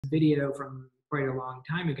video from quite a long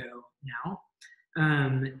time ago now.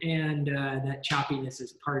 And that choppiness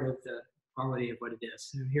is part of the quality of what it is.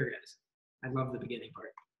 So here it is. I love the beginning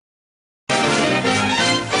part.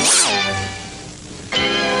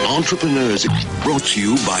 Entrepreneurs brought to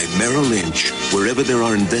you by Merrill Lynch. Wherever there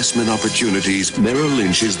are investment opportunities, Merrill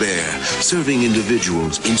Lynch is there, serving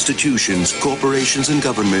individuals, institutions, corporations, and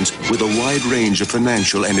governments with a wide range of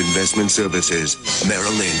financial and investment services.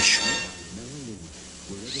 Merrill Lynch.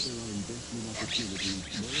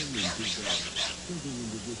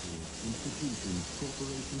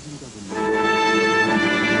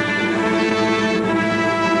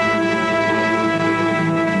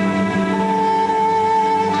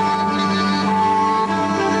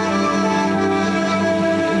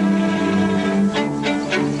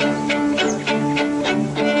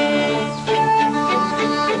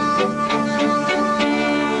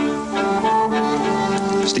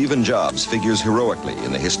 Stephen Jobs figures heroically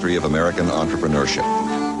in the history of American entrepreneurship.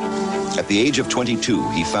 At the age of 22,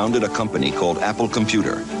 he founded a company called Apple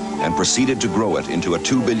Computer and proceeded to grow it into a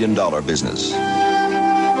 $2 billion business.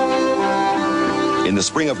 In the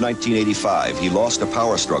spring of 1985, he lost a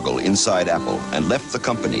power struggle inside Apple and left the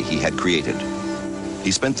company he had created.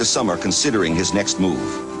 He spent the summer considering his next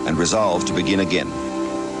move and resolved to begin again.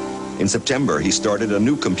 In September, he started a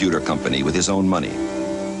new computer company with his own money.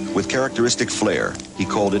 With characteristic flair, he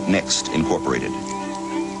called it Next Incorporated.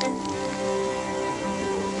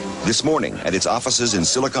 This morning, at its offices in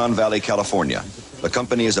Silicon Valley, California, the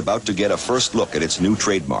company is about to get a first look at its new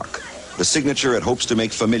trademark, the signature it hopes to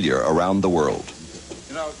make familiar around the world.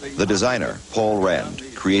 The designer, Paul Rand,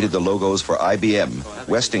 created the logos for IBM,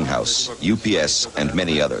 Westinghouse, UPS, and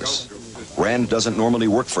many others. Rand doesn't normally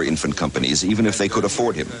work for infant companies, even if they could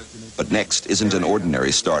afford him. But Next isn't an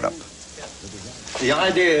ordinary startup. The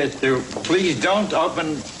idea is to please don't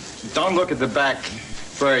look at the back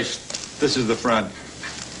first. This is the front.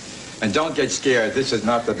 And don't get scared. This is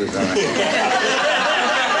not the design. The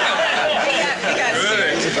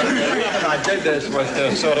reason I did this was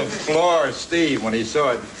to sort of floor Steve when he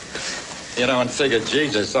saw it, you know, and figured,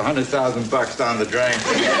 Jesus, $100,000 down the drain.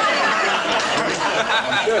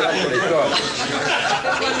 I'm sure that's what he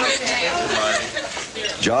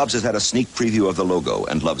thought. Jobs has had a sneak preview of the logo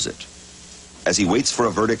and loves it. As he waits for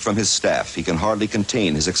a verdict from his staff, he can hardly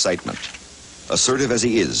contain his excitement. Assertive as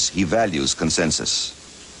he is, he values consensus.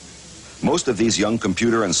 Most of these young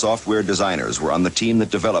computer and software designers were on the team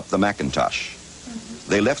that developed the Macintosh.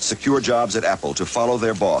 They left secure jobs at Apple to follow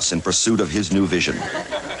their boss in pursuit of his new vision.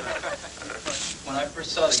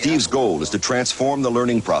 Steve's goal is to transform the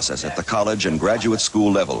learning process at the college and graduate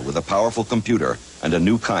school level with a powerful computer and a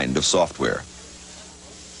new kind of software.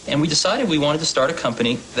 And we decided we wanted to start a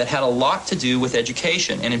company that had a lot to do with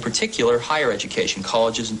education, and in particular, higher education,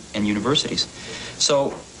 colleges and universities. So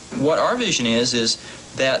what our vision is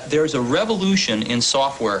that there's a revolution in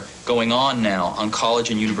software going on now on college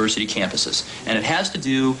and university campuses. And it has to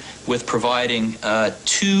do with providing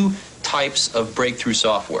two types of breakthrough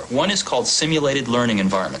software. One is called simulated learning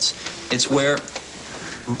environments. It's where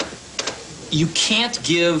you can't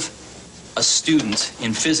give a student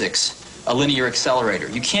in physics a linear accelerator.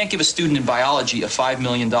 You can't give a student in biology a $5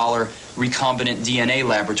 million recombinant DNA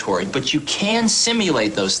laboratory, but you can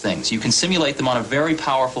simulate those things. You can simulate them on a very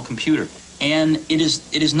powerful computer. And it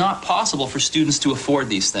is not possible for students to afford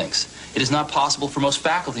these things. It is not possible for most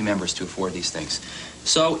faculty members to afford these things.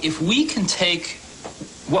 So if we can take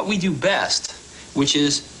what we do best, which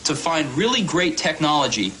is to find really great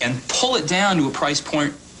technology and pull it down to a price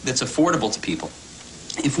point that's affordable to people,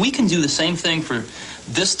 if we can do the same thing for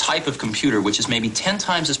this type of computer, which is maybe 10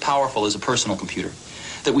 times as powerful as a personal computer,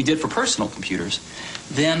 that we did for personal computers,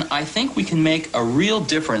 then I think we can make a real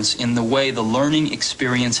difference in the way the learning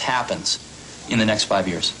experience happens in the next 5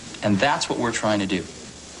 years. And that's what we're trying to do.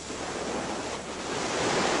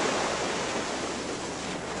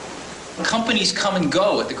 Companies come and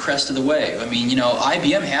go at the crest of the wave. I mean, you know,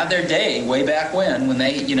 IBM had their day way back when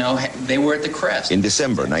they, you know, they were at the crest. In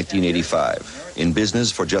December 1985, in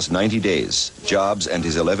business for just 90 days, Jobs and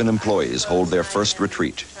his 11 employees hold their first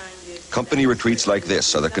retreat. Company retreats like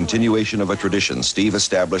this are the continuation of a tradition Steve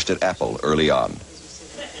established at Apple early on.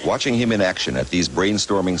 Watching him in action at these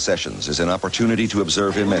brainstorming sessions is an opportunity to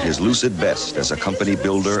observe him at his lucid best as a company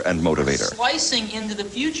builder and motivator. Slicing into the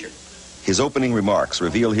future. His opening remarks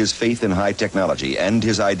reveal his faith in high technology and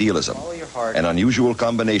his idealism, an unusual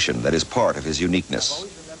combination that is part of his uniqueness.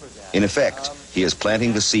 In effect, he is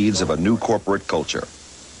planting the seeds of a new corporate culture.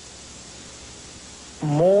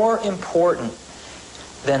 More important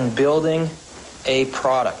than building a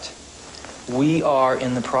product, we are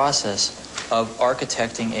in the process of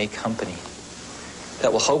architecting a company.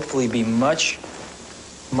 that will hopefully be much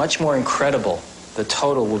more incredible. The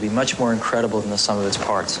total will be much more incredible than the sum of its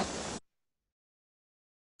parts.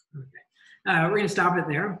 Okay. We're going to stop it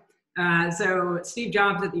there. So Steve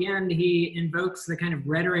Jobs, at the end, he invokes the kind of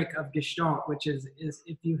rhetoric of Gestalt, which is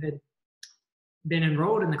if you had been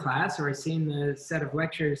enrolled in the class or seen the set of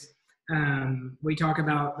lectures, we talk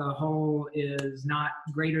about the whole is not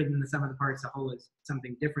greater than the sum of the parts. The whole is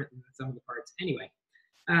something different than the sum of the parts. Anyway,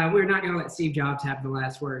 we're not going to let Steve Jobs have the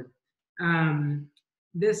last word.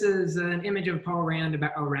 This is an image of Paul Rand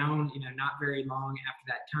around, not very long after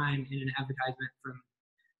that time, in an advertisement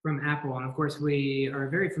from Apple. And of course, we are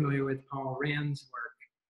very familiar with Paul Rand's work.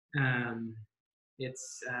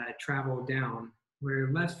 It's traveled down.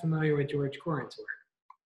 We're less familiar with George Corin's work.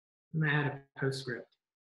 I'm going to add a postscript.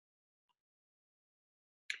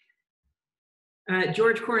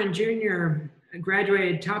 George Corin Jr.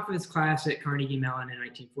 graduated top of his class at Carnegie Mellon in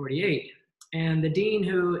 1948. And the dean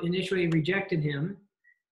who initially rejected him,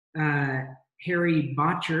 Harry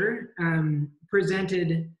Botcher,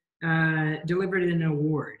 delivered an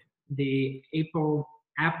award, the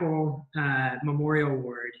Apple Memorial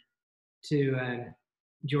Award, to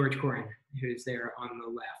George Corin, who's there on the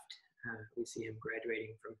left. We see him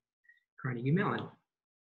graduating from Carnegie Mellon.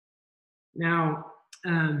 Now,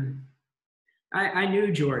 I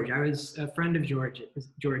knew George. I was a friend of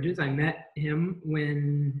George's. I met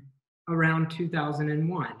him around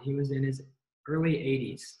 2001. He was in his early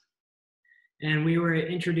 80s. And we were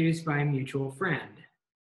introduced by a mutual friend.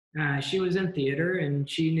 She was in theater, and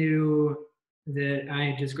she knew that I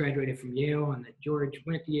had just graduated from Yale and that George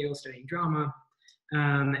went to Yale studying drama.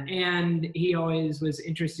 And he always was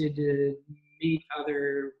interested to meet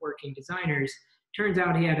other working designers. Turns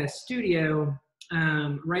out he had a studio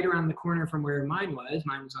right around the corner from where mine was.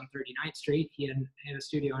 Mine was on 39th Street. He had a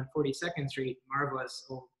studio on 42nd Street. Marvelous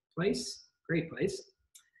old place, great place.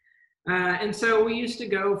 And so we used to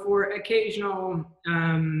go for occasional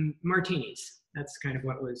martinis. That's kind of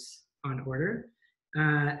what was on order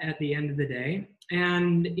at the end of the day.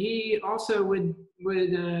 And he also would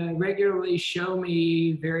regularly show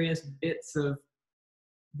me various bits of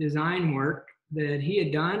design work that he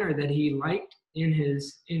had done or that he liked in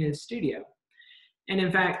his studio. And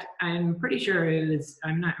in fact, I'm pretty sure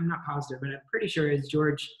I'm not positive, but I'm pretty sure it's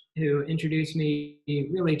George who introduced me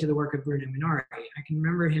really to the work of Bruno Minari. I can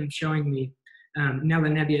remember him showing me Nella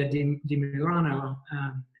Nebbia di Milano,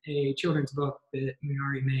 a children's book that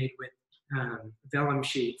Minari made with vellum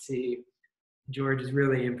sheets. George is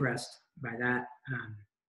really impressed by that.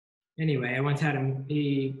 Anyway, I once had him,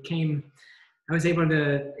 he came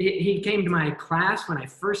to my class when I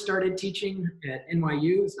first started teaching at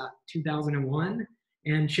NYU, it was about 2001,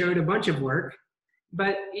 and showed a bunch of work.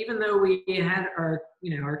 But even though we had our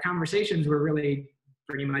conversations were really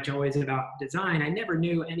pretty much always about design, I never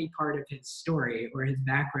knew any part of his story or his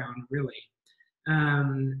background, really.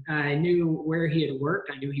 I knew where he had worked.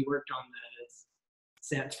 I knew he worked on the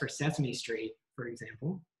sets for Sesame Street, for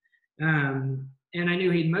example. And I knew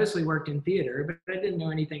he'd mostly worked in theater, but I didn't know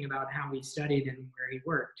anything about how he studied and where he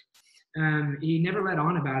worked. He never let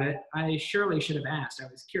on about it. I surely should have asked. I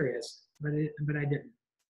was curious, but I didn't.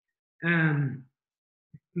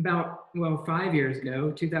 About 5 years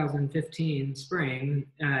ago, 2015 spring,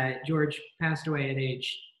 George passed away at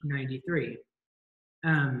age 93.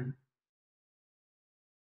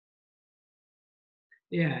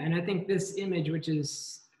 Yeah, and I think this image, which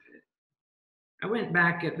is, I went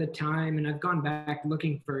back at the time and I've gone back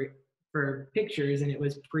looking for pictures, and it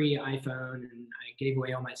was pre-iPhone, and I gave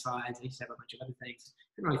away all my slides. I used to have a bunch of other things.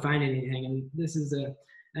 Couldn't really find anything, and this is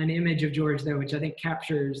an image of George, though, which I think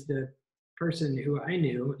captures the person who I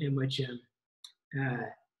knew, in which,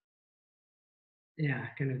 kind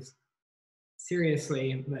of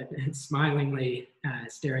seriously but smilingly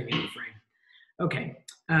staring at the frame. Okay,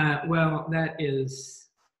 well, that is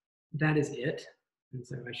it. And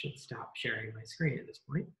so I should stop sharing my screen at this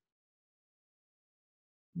point.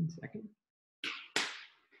 1 second.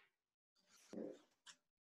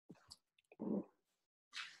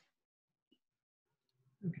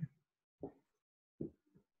 Okay.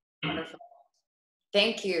 Wonderful.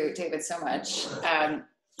 Thank you, David, so much.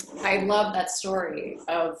 I love that story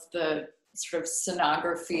of the sort of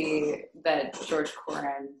scenography that George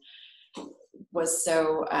Corin was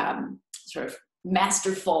so sort of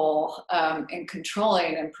masterful in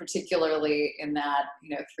controlling, and particularly in that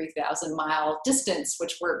 3,000-mile distance,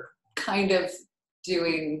 which we're kind of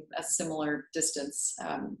doing a similar distance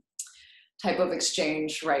type of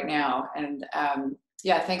exchange right now. And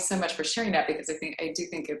yeah, thanks so much for sharing that, because I do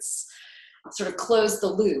think it's sort of close the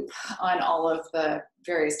loop on all of the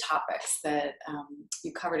various topics that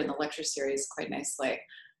you covered in the lecture series quite nicely.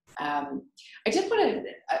 I did want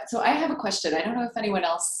to, so I have a question. I don't know if anyone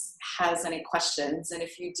else has any questions, and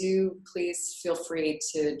if you do, please feel free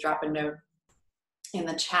to drop a note in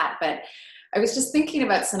the chat. But I was just thinking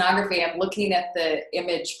about scenography. I'm looking at the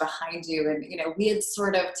image behind you, and we had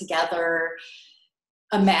sort of together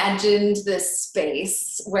imagined this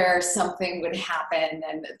space where something would happen,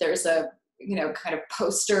 and there's a kind of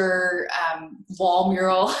poster wall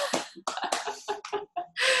mural.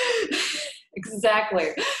 Exactly.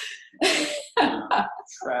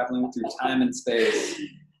 Traveling through time and space.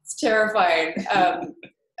 It's terrifying.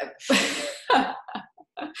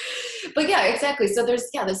 But yeah, exactly. So there's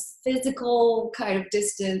this physical kind of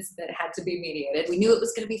distance that had to be mediated. We knew it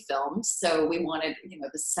was going to be filmed, so we wanted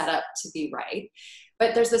the setup to be right.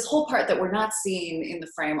 But there's this whole part that we're not seeing in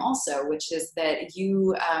the frame also, which is that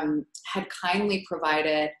you had kindly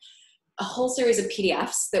provided a whole series of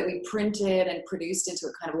PDFs that we printed and produced into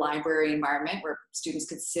a kind of library environment where students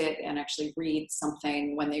could sit and actually read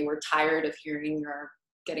something when they were tired of hearing your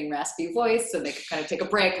getting raspy voice, so they could kind of take a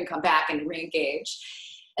break and come back and re-engage.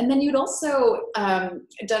 And then you'd also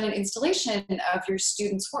done an installation of your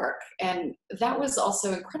students' work. And that was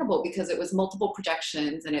also incredible because it was multiple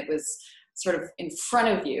projections and it was sort of in front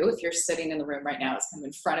of you. If you're sitting in the room right now, it's kind of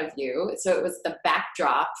in front of you. So it was the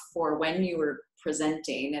backdrop for when you were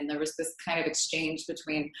presenting, and there was this kind of exchange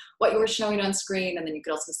between what you were showing on screen, and then you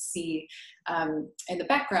could also see in the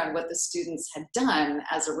background what the students had done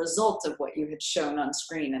as a result of what you had shown on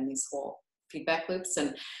screen, and these whole feedback loops.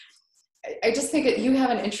 And I just think that you have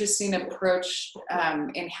an interesting approach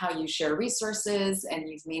in how you share resources, and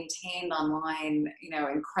you've maintained online,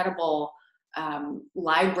 incredible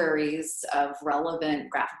libraries of relevant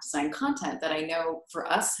graphic design content that I know for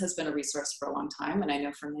us has been a resource for a long time. And I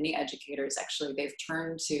know for many educators, actually, they've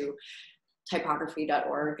turned to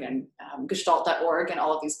typography.org and gestalt.org and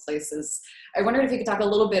all of these places. I wondered if you could talk a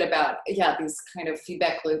little bit about, these kind of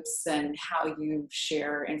feedback loops and how you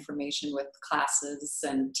share information with classes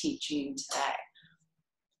and teaching today.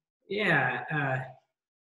 Yeah.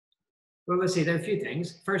 Well, let's see, there are a few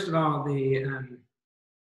things. First of all, the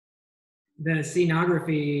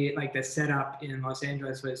scenography, like the setup in Los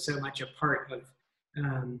Angeles, was so much a part of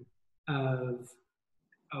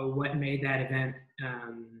what made that event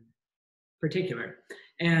particular.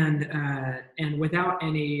 And without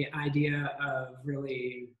any idea of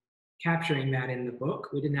really capturing that in the book,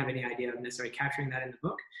 we didn't have any idea of necessarily capturing that in the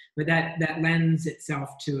book, but that lends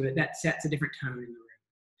itself to it, that sets a different tone in the room.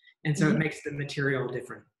 And so it makes the material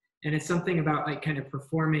different. And it's something about like kind of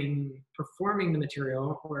performing the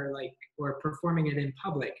material or performing it in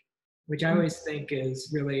public, which I always think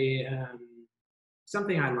is really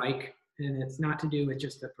something I like. And it's not to do with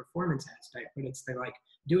just the performance aspect, but it's the like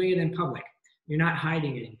doing it in public. You're not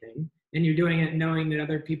hiding anything, and you're doing it knowing that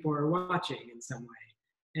other people are watching in some way.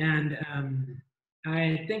 And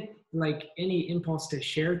I think like any impulse to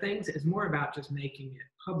share things is more about just making it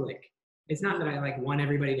public. It's not that I like want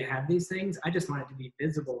everybody to have these things. I just want it to be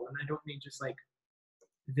visible. And I don't mean just like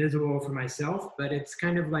visible for myself, but it's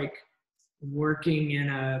kind of like working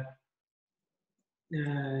in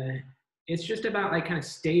it's just about like kind of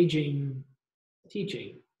staging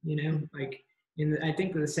teaching, like I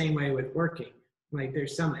think the same way with working, like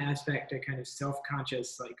there's some aspect of kind of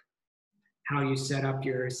self-conscious, like how you set up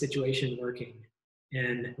your situation working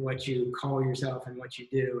and what you call yourself and what you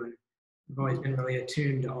do. And I've always been really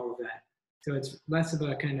attuned to all of that. So it's less of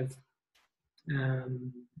a kind of,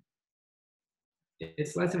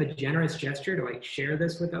 it's less of a generous gesture to like share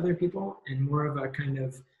this with other people and more of a kind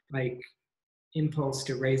of like impulse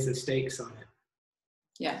to raise the stakes on it.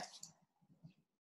 Yeah,